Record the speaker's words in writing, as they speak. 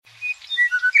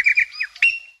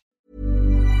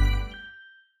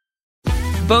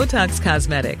Botox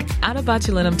Cosmetic, out of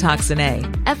botulinum toxin A,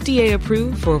 FDA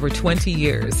approved for over 20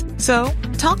 years. So,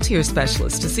 talk to your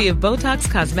specialist to see if Botox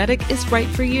Cosmetic is right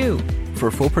for you. For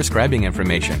full prescribing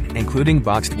information, including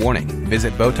boxed warning,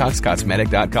 visit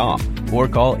BotoxCosmetic.com or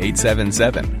call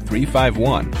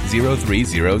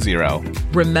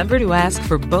 877-351-0300. Remember to ask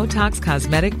for Botox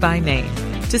Cosmetic by name.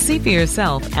 To see for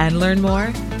yourself and learn more,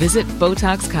 visit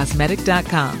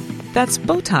BotoxCosmetic.com. That's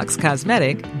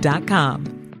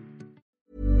BotoxCosmetic.com.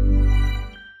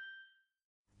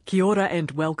 Kia ora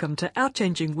and welcome to Our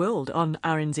Changing World on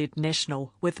RNZ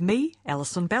National with me,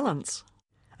 Alison Ballance.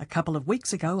 A couple of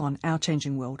weeks ago on Our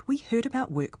Changing World, we heard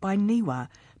about work by NIWA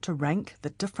to rank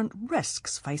the different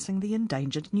risks facing the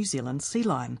endangered New Zealand sea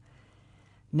lion.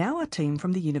 Now a team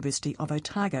from the University of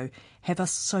Otago have a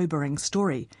sobering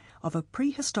story of a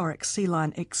prehistoric sea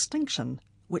lion extinction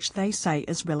which they say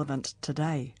is relevant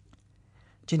today.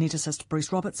 Geneticist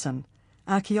Bruce Robertson,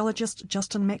 archaeologist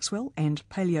Justin Maxwell and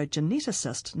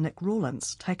paleogeneticist Nick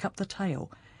Rawlins take up the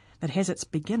tale that has its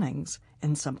beginnings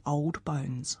in some old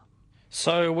bones.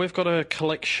 So we've got a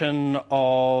collection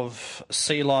of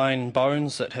sea lion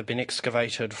bones that have been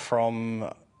excavated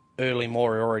from early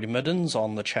Moriori middens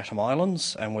on the Chatham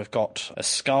Islands, and we've got a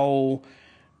skull,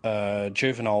 a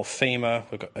juvenile femur,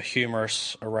 we've got a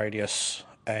humerus, a radius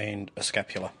and a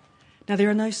scapula. Now there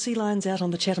are no sea lions out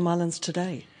on the Chatham Islands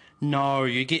today. No,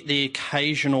 you get the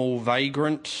occasional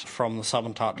vagrant from the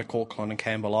subantarctic Auckland and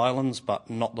Campbell Islands, but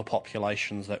not the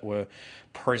populations that were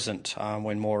present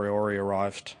when Moriori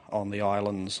arrived on the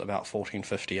islands about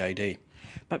 1450 AD.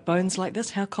 But bones like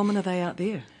this, how common are they out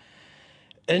there?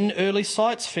 In early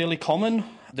sites, fairly common.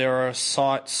 There are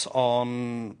sites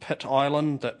on Pitt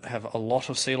Island that have a lot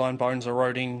of sea lion bones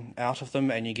eroding out of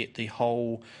them, and you get the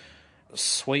whole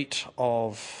suite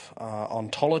of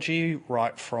ontology,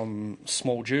 right from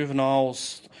small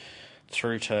juveniles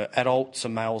through to adults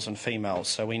and males and females.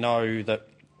 So we know that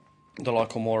the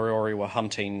local Moriori were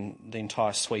hunting the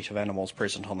entire suite of animals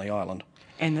present on the island.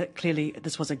 And that clearly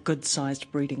this was a good-sized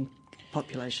breeding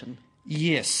population.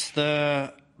 Yes,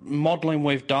 the modelling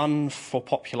we've done for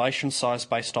population size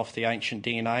based off the ancient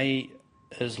DNA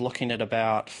is looking at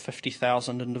about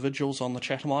 50,000 individuals on the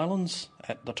Chatham Islands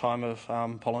at the time of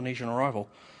Polynesian arrival.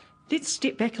 Let's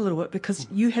step back a little bit, because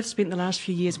you have spent the last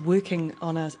few years working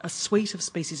on a suite of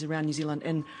species around New Zealand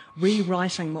and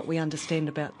rewriting what we understand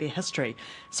about their history.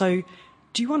 So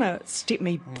do you want to step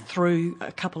me through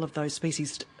a couple of those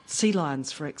species? Sea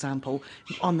lions, for example,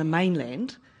 on the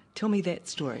mainland. Tell me that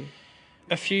story.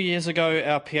 A few years ago,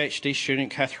 our PhD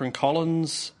student, Catherine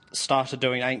Collins, started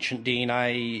doing ancient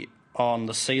DNA on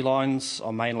the sea lions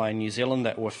on mainland New Zealand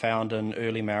that were found in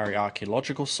early Maori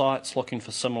archaeological sites, looking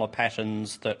for similar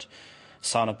patterns that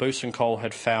Sana Busenkol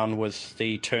had found with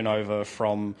the turnover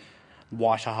from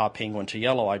white-aha penguin to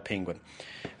yellow-eyed penguin.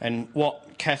 And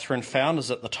what Catherine found is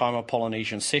at the time of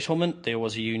Polynesian settlement, there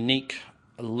was a unique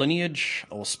lineage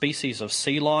or species of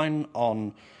sea lion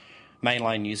on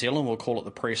mainland New Zealand. We'll call it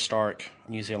the prehistoric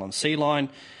New Zealand sea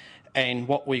lion. And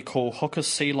what we call Hooker's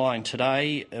sea lion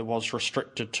today, it was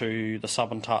restricted to the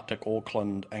subantarctic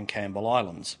Auckland and Campbell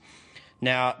Islands.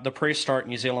 Now, the prehistoric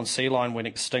New Zealand sea lion went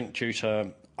extinct due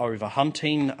to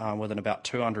overhunting within about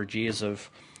 200 years of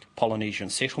Polynesian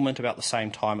settlement, about the same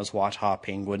time as white-aha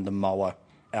penguin, the moa,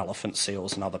 elephant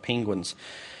seals and other penguins.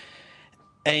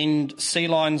 And sea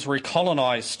lions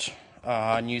recolonised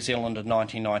New Zealand in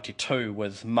 1992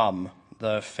 with Mum,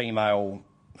 the female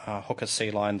Hooker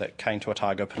sea lion that came to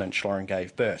Otago Peninsula and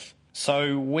gave birth.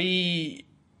 So we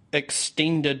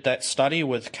extended that study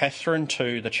with Catherine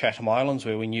to the Chatham Islands,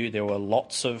 where we knew there were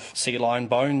lots of sea lion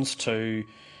bones, to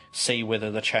see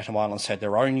whether the Chatham Islands had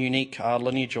their own unique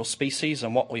lineage or species,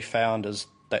 and what we found is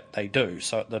that they do.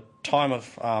 So at the time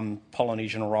of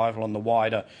Polynesian arrival in the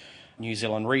wider New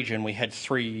Zealand region, we had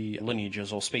three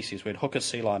lineages or species. We had Hooker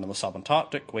sea lion in the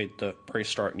subantarctic, we had the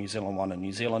prehistoric New Zealand one in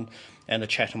New Zealand, and the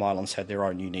Chatham Islands had their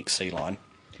own unique sea lion.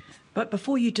 But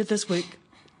before you did this work,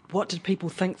 what did people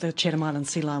think the Chatham Island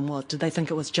sea lion was? Did they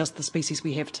think it was just the species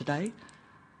we have today?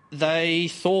 They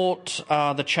thought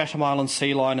the Chatham Island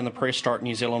sea lion and the prehistoric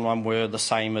New Zealand one were the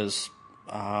same as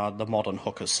the modern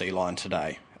Hooker sea lion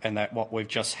today, and that what we've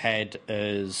just had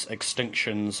is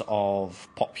extinctions of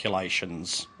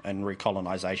populations and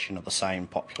recolonisation of the same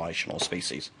population or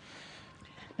species.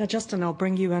 Now, Justin, I'll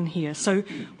bring you in here. So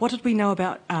what did we know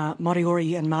about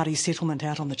Moriori and Māori settlement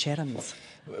out on the Chathams?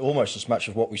 Almost as much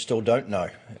of what we still don't know,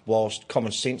 whilst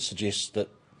common sense suggests that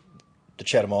the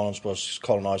Chatham Islands was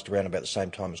colonised around about the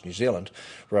same time as New Zealand,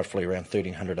 roughly around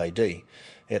 1300 AD.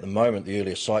 At the moment, the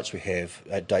earliest sites we have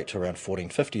date to around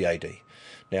 1450 AD.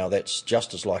 Now, that's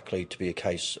just as likely to be a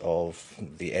case of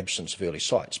the absence of early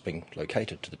sites being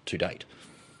located to date.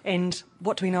 And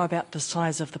what do we know about the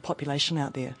size of the population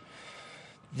out there?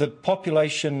 The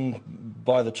population,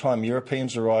 by the time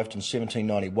Europeans arrived in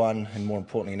 1791, and more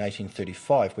importantly in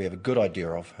 1835, we have a good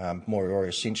idea of. Moriori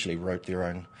essentially wrote their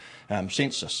own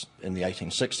census in the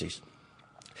 1860s.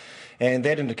 And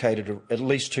that indicated at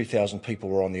least 2,000 people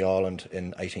were on the island in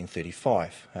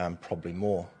 1835, probably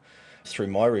more. Through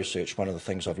my research, one of the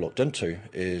things I've looked into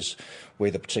is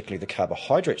whether particularly the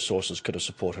carbohydrate sources could have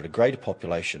supported a greater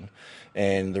population,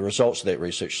 and the results of that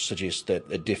research suggest that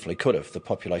it definitely could have. The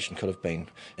population could have been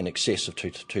in excess of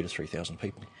 2,000 to 3,000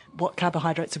 people. What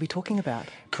carbohydrates are we talking about?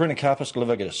 Corinocarpus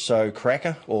glivigidus, so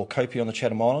cracker or kopi on the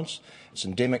Chatham Islands. It's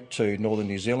endemic to northern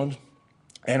New Zealand,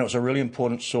 and it was a really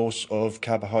important source of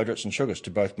carbohydrates and sugars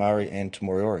to both Maori and to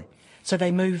Moriori. So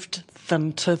they moved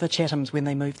them to the Chathams when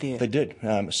they moved there? They did,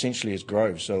 essentially as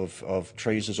groves of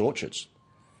trees, as orchards.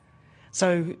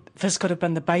 So this could have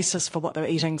been the basis for what they were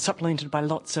eating, supplemented by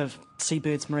lots of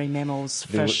seabirds, marine mammals,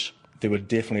 fish. There would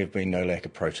definitely have been no lack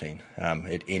of protein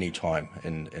at any time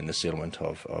in the settlement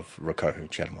of Rikohu,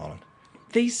 Chatham Island.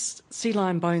 These sea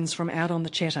lion bones from out on the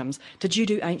Chathams, did you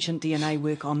do ancient DNA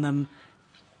work on them?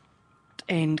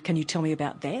 And can you tell me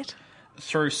about that?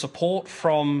 Through support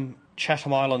from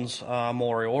Chatham Islands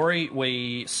Moriori,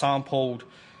 we sampled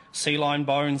sea lion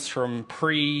bones from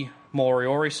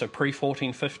pre-Moriori, so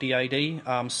pre-1450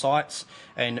 AD sites,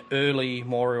 and early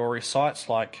Moriori sites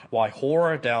like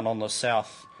Waihora down on the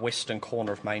south-western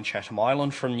corner of main Chatham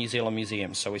Island from New Zealand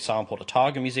museums. So we sampled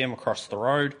Otago Museum across the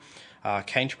road,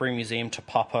 Canterbury Museum, Te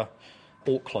Papa,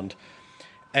 Auckland.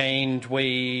 And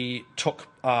we took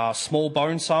small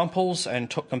bone samples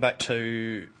and took them back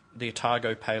to the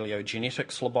Otago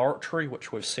Paleogenetics Laboratory,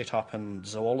 which we've set up in the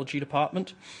zoology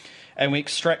department. And we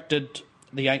extracted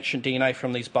the ancient DNA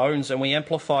from these bones, and we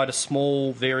amplified a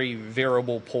small, very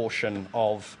variable portion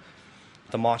of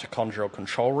the mitochondrial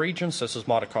control regions. So this is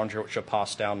mitochondria which are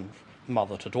passed down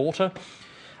mother to daughter.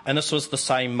 And this was the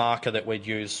same marker that we'd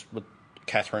used with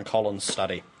Catherine Collins'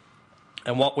 study.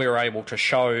 And what we were able to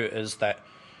show is that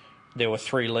there were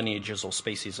 3 lineages or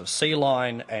species of sea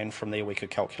lion, and from there we could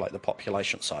calculate the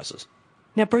population sizes.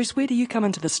 Now, Bruce, where do you come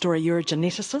into the story? You're a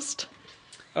geneticist?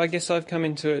 I guess I've come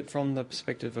into it from the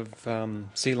perspective of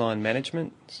sea lion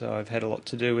management. So I've had a lot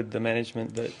to do with the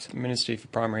management that Ministry for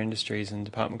Primary Industries and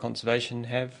Department of Conservation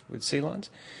have with sea lions.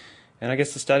 And I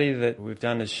guess the study that we've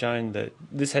done has shown that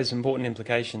this has important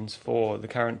implications for the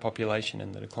current population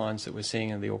and the declines that we're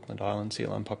seeing in the Auckland Island sea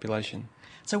lion population.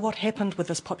 So what happened with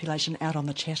this population out on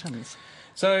the Chathams?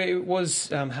 So it was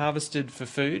harvested for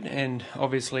food, and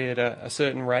obviously at a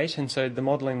certain rate, and so the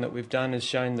modelling that we've done has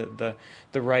shown that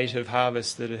the rate of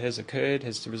harvest that it has occurred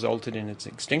has resulted in its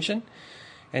extinction.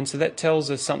 And so that tells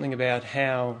us something about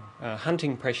how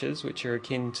hunting pressures, which are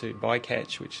akin to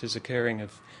bycatch, which is occurring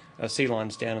of sea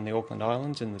lions down in the Auckland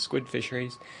Islands and the squid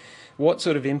fisheries, what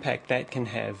sort of impact that can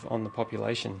have on the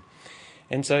population.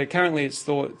 And so currently it's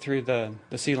thought through the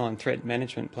sea lion threat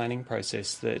management planning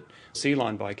process that sea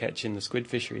lion bycatch in the squid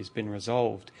fishery has been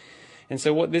resolved. And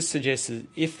so what this suggests is,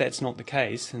 if that's not the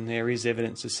case, and there is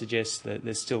evidence to suggest that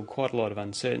there's still quite a lot of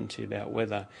uncertainty about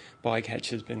whether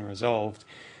bycatch has been resolved,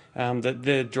 that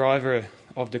the driver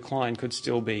of decline could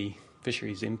still be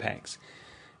fisheries impacts.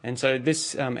 And so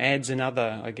this adds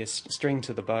another, I guess, string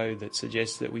to the bow that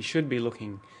suggests that we should be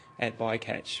looking at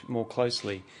bycatch more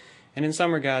closely. And in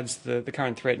some regards, the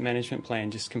current threat management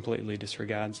plan just completely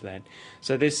disregards that.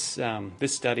 So this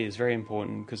study is very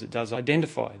important because it does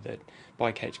identify that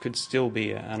bycatch could still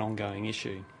be an ongoing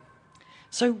issue.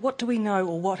 So what do we know,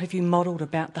 or what have you modelled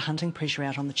about the hunting pressure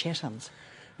out on the Chathams?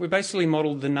 We basically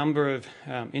modelled the number of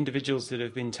individuals that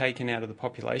have been taken out of the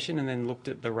population and then looked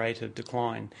at the rate of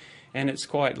decline. And it's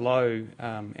quite low,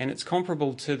 and it's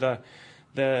comparable to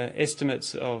the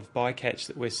estimates of bycatch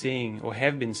that we're seeing or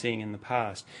have been seeing in the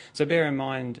past. So bear in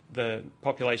mind the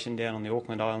population down on the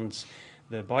Auckland Islands,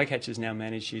 the bycatch is now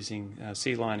managed using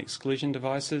sea lion exclusion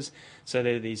devices. So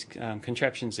there are these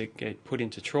contraptions that get put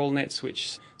into trawl nets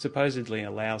which supposedly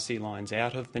allow sea lions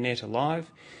out of the net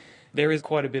alive. There is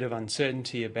quite a bit of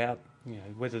uncertainty about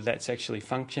whether that's actually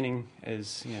functioning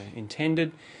as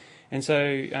intended. And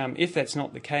so if that's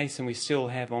not the case and we still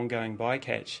have ongoing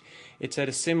bycatch, it's at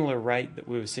a similar rate that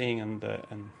we were seeing on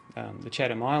the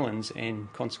Chatham Islands,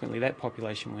 and consequently that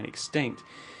population went extinct.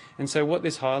 And so what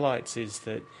this highlights is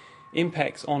that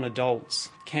impacts on adults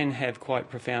can have quite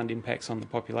profound impacts on the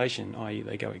population, i.e.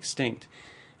 they go extinct.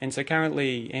 And so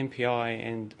currently MPI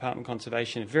and Department of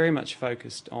Conservation are very much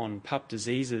focused on pup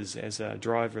diseases as a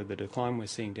driver of the decline we're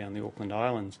seeing down the Auckland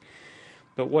Islands.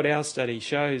 But what our study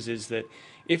shows is that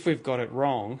if we've got it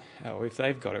wrong, or if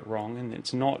they've got it wrong and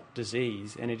it's not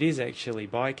disease and it is actually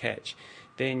bycatch,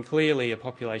 then clearly a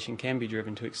population can be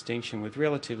driven to extinction with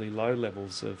relatively low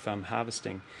levels of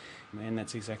harvesting. And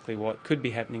that's exactly what could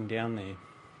be happening down there.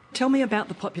 Tell me about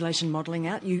the population modelling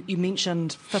out. You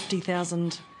mentioned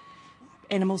 50,000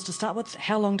 animals to start with.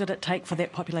 How long did it take for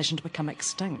that population to become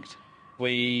extinct?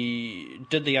 We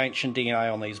did the ancient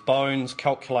DNA on these bones,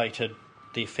 calculated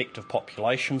the effective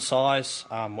population size,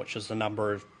 which is the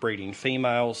number of breeding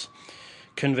females,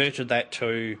 converted that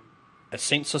to a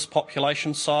census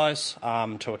population size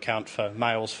to account for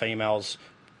males, females,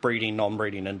 breeding,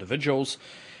 non-breeding individuals.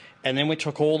 And then we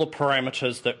took all the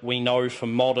parameters that we know for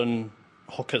modern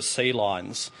hookers sea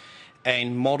lions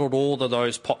and modelled all of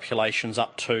those populations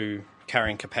up to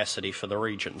carrying capacity for the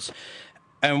regions.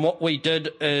 And what we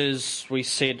did is we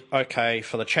said, okay,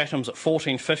 for the Chathams at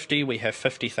 1450, we have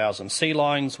 50,000 sea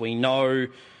lions. We know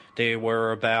there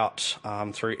were about,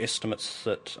 through estimates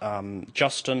that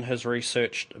Justin has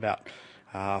researched, about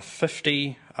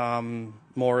 50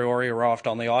 Moriori arrived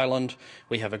on the island.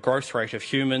 We have a growth rate of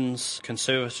humans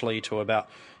conservatively to about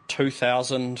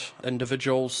 2,000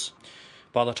 individuals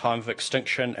by the time of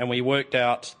extinction, and we worked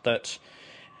out that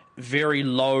very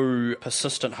low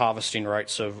persistent harvesting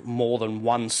rates of more than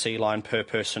one sea lion per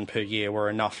person per year were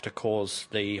enough to cause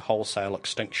the wholesale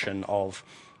extinction of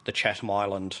the Chatham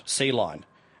Island sea lion.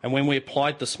 And when we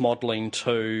applied this modelling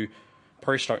to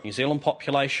prehistoric New Zealand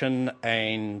population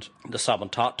and the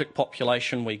subantarctic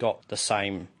population, we got the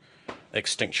same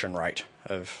extinction rate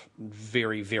of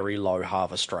very, very low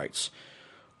harvest rates.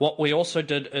 What we also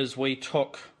did is we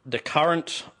took the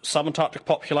current subantarctic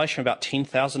population, about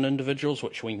 10,000 individuals,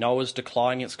 which we know is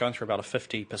declining. It's going through about a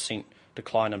 50%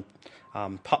 decline in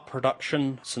pup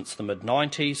production since the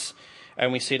mid-90s.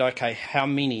 And we said, okay, how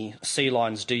many sea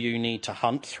lions do you need to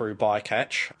hunt through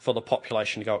bycatch for the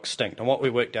population to go extinct? And what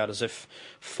we worked out is if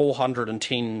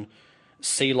 410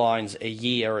 sea lions a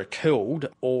year are killed,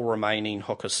 all remaining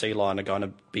hooker sea lion are going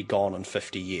to be gone in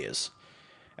 50 years.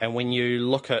 And when you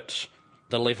look at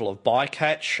the level of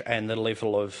bycatch and the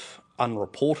level of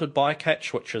unreported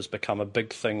bycatch, which has become a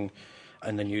big thing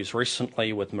in the news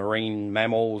recently with marine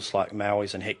mammals like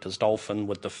Maui's and Hector's dolphin,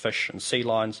 with the fish and sea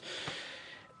lions,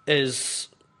 is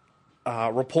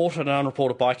reported and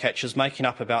unreported bycatch is making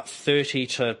up about 30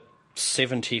 to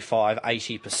 75,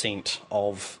 80%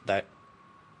 of that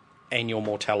annual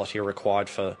mortality required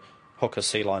for hooker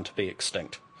sea lion to be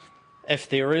extinct. If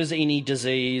there is any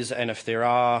disease and if there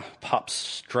are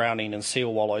pups drowning in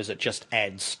seal wallows, it just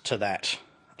adds to that.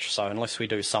 So unless we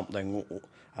do something,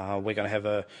 we're going to have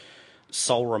a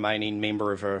sole remaining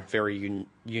member of a very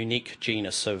unique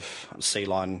genus of sea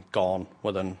lion gone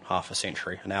within half a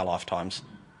century in our lifetimes.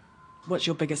 What's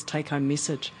your biggest take-home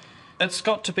message? It's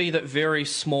got to be that very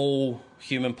small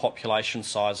human population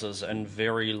sizes and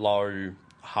very low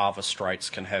harvest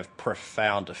rates can have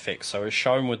profound effects. So as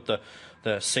shown with the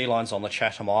sea lions on the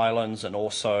Chatham Islands and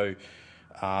also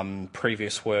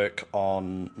previous work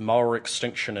on moa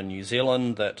extinction in New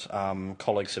Zealand that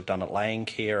colleagues have done at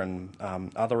Landcare and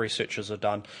other researchers have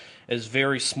done, is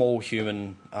very small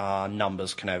human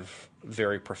numbers can have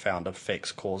very profound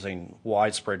effects, causing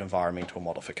widespread environmental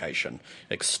modification,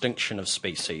 extinction of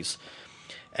species.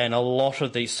 And a lot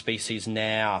of these species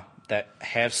now that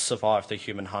have survived the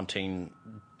human hunting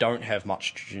don't have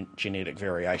much genetic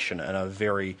variation and are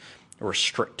very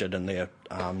restricted in their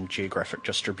geographic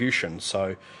distribution.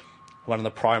 So one of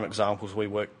the prime examples we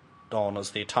worked on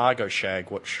is the Otago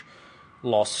shag, which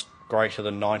lost greater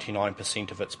than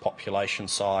 99% of its population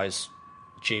size,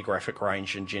 geographic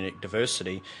range and genetic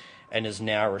diversity, and is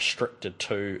now restricted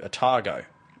to Otago.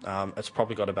 It's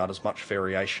probably got about as much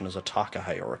variation as a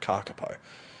takahe or a kakapo.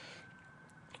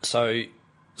 So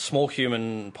small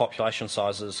human population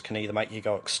sizes can either make you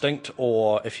go extinct,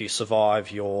 or if you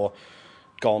survive, you're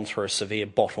gone through a severe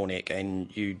bottleneck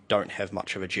and you don't have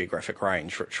much of a geographic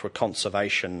range, which for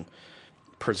conservation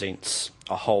presents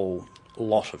a whole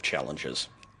lot of challenges.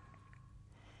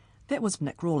 That was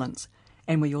Nick Rawlins,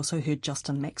 and we also heard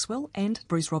Justin Maxwell and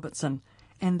Bruce Robertson,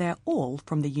 and they're all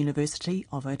from the University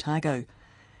of Otago.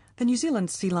 The New Zealand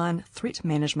Sea Lion Threat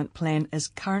Management Plan is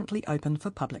currently open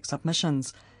for public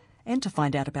submissions. And to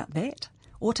find out about that,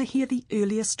 or to hear the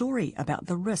earlier story about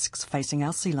the risks facing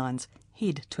our sea lions,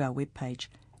 head to our webpage,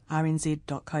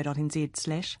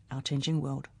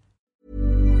 rnz.co.nz/ourchangingworld.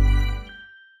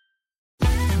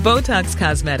 Botox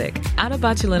Cosmetic, out of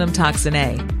botulinum toxin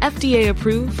A, FDA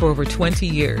approved for over 20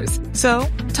 years. So,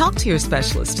 talk to your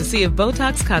specialist to see if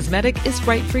Botox Cosmetic is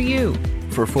right for you.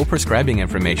 For full prescribing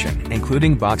information,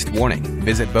 including boxed warning,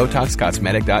 visit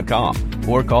BotoxCosmetic.com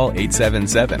or call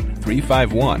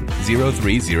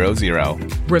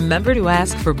 877-351-0300. Remember to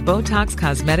ask for Botox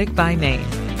Cosmetic by name.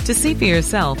 To see for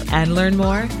yourself and learn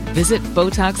more, visit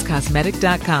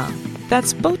BotoxCosmetic.com.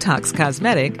 That's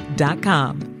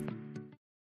BotoxCosmetic.com.